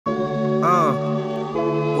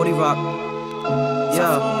BoriRock.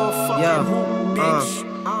 Yeah.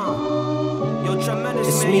 Yo, Tremendiss,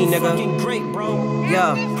 It's man, me, you nigga. fucking great, bro.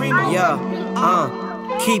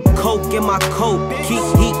 Keep coke in my coat, keep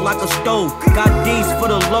heat like a stove. Got these for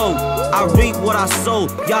the low, I reap what I sow.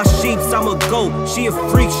 Y'all sheeps, I'm a goat. She a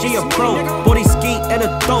freak, she a pro. Body ski and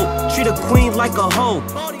a throat, treat a queen like a hoe.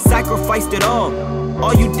 Sacrificed it all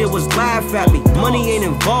you did was laugh at me. Money ain't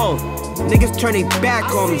involved, niggas turn their back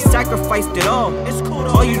on me. Sacrificed it all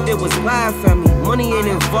you did was laugh at me. Money ain't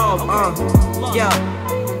involved,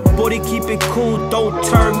 Body keep it cool, don't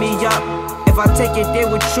turn me up. If I take it there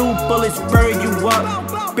with you, bullets burn you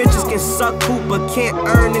up. Bitches can suck hoop but can't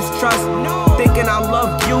earn this trust. Thinking I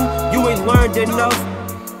love you, you ain't learned enough.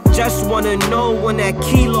 Just wanna know when that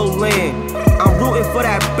kilo land. I'm rooting for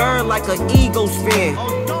that bird like an Eagles fan.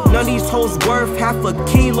 None of these hoes worth half a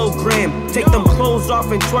kilogram. Take them clothes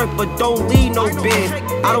off and twerk, but don't leave no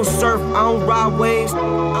band. I don't surf, I don't ride waves.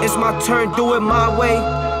 It's my turn, do it my way.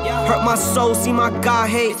 Hurt my soul, see my God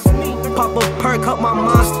hate. Pop a perk, help my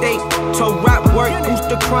mind state. To rap work, boost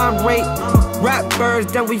the crime rate. Rap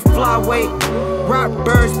birds, then we fly away. Rap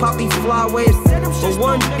birds, poppy fly away. But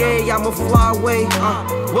one day I'ma fly away.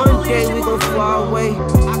 One day we gon' fly away.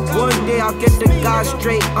 One day I'll get the God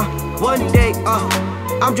straight. One day,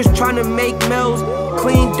 I'm just tryna make meals,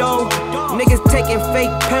 clean dough. Niggas taking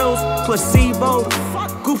fake pills, placebo.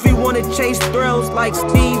 Goofy wanna chase thrills like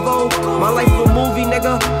Steve-O. My life a movie,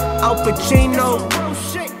 nigga, Al Pacino.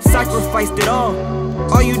 Sacrificed it all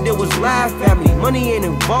you did was laugh at me. Money ain't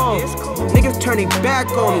involved, niggas turn their back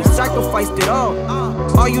on me. Sacrificed it all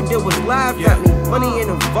you did was laugh at me. Money ain't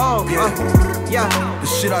involved, The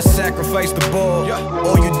shit I sacrificed the ball.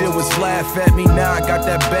 All you did was laugh at me. Now I got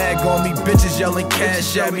that bag on me. Bitches yelling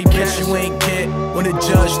cash at me. Bitch, you ain't get when the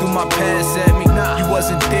judge threw my pass at me. You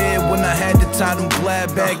wasn't there when I had to tie them glad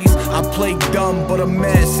baggies. I play dumb, but I'm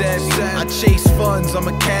mad savvy. I chase funds, I'm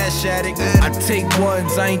a cash addict. I take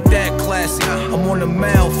ones, I ain't that classy. I'm on the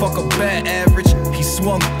mound, fuck a bat average. He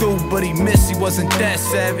swung through, but he missed, he wasn't that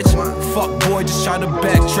savage. Fuck boy, just try to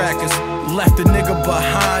backtrack us. Left a nigga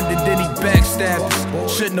behind and then he backstabbed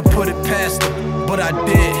us. Shouldn't have put it past him, but I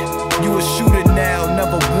did. You a shooter now,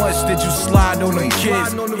 never once did you slide on them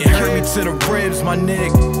kids. It hurt me to the ribs, my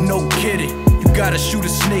nigga, no kidding. You gotta shoot a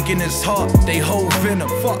snake in his heart, they whole venom.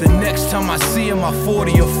 The next time I see him, I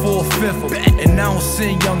 40 or 4/5 him. And I don't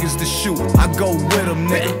send youngins to shoot, I go with him,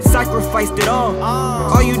 nigga. Sacrificed it all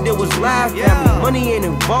you did was laugh at me. Money ain't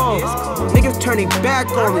involved, niggas turn their back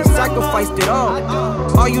on me. Sacrificed it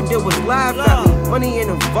all you did was laugh at me. Money ain't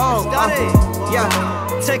involved,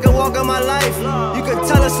 Take a walk of my life, you can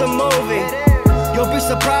tell it's a movie. You'll be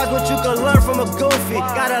surprised what you can learn from a goofy.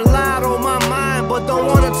 Got a lot on my mind, but don't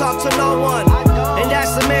wanna talk to no one. And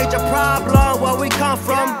that's a major problem where we come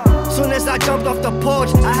from. Soon as I jumped off the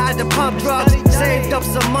porch, I had to pump drugs. Saved up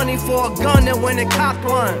some money for a gun and when it copped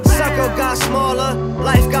one. Circle got smaller,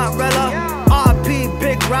 life got realer. RP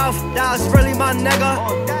Big Ralph, that was really my nigga.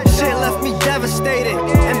 Shit left me devastated,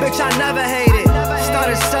 and bitch I never hated.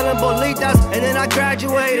 Started selling bolitas and then I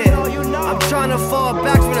graduated. I'm trying to fall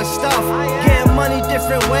back from the stuff. Getting money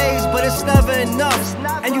different ways, but it's never enough.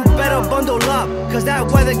 And you better bundle up, cause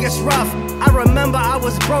that weather gets rough. I remember I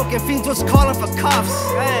was broke and fiends was calling for cuffs.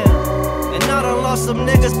 And now I done lost some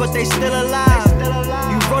niggas, but they still alive.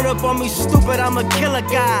 You run up on me stupid, I'm a killer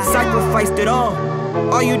guy. Sacrificed it all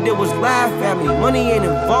you did was laugh at me. Money ain't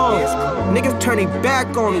involved, niggas turn their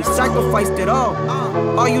back on me. Sacrificed it all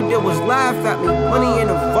you did was laugh at me. Money ain't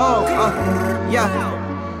involved,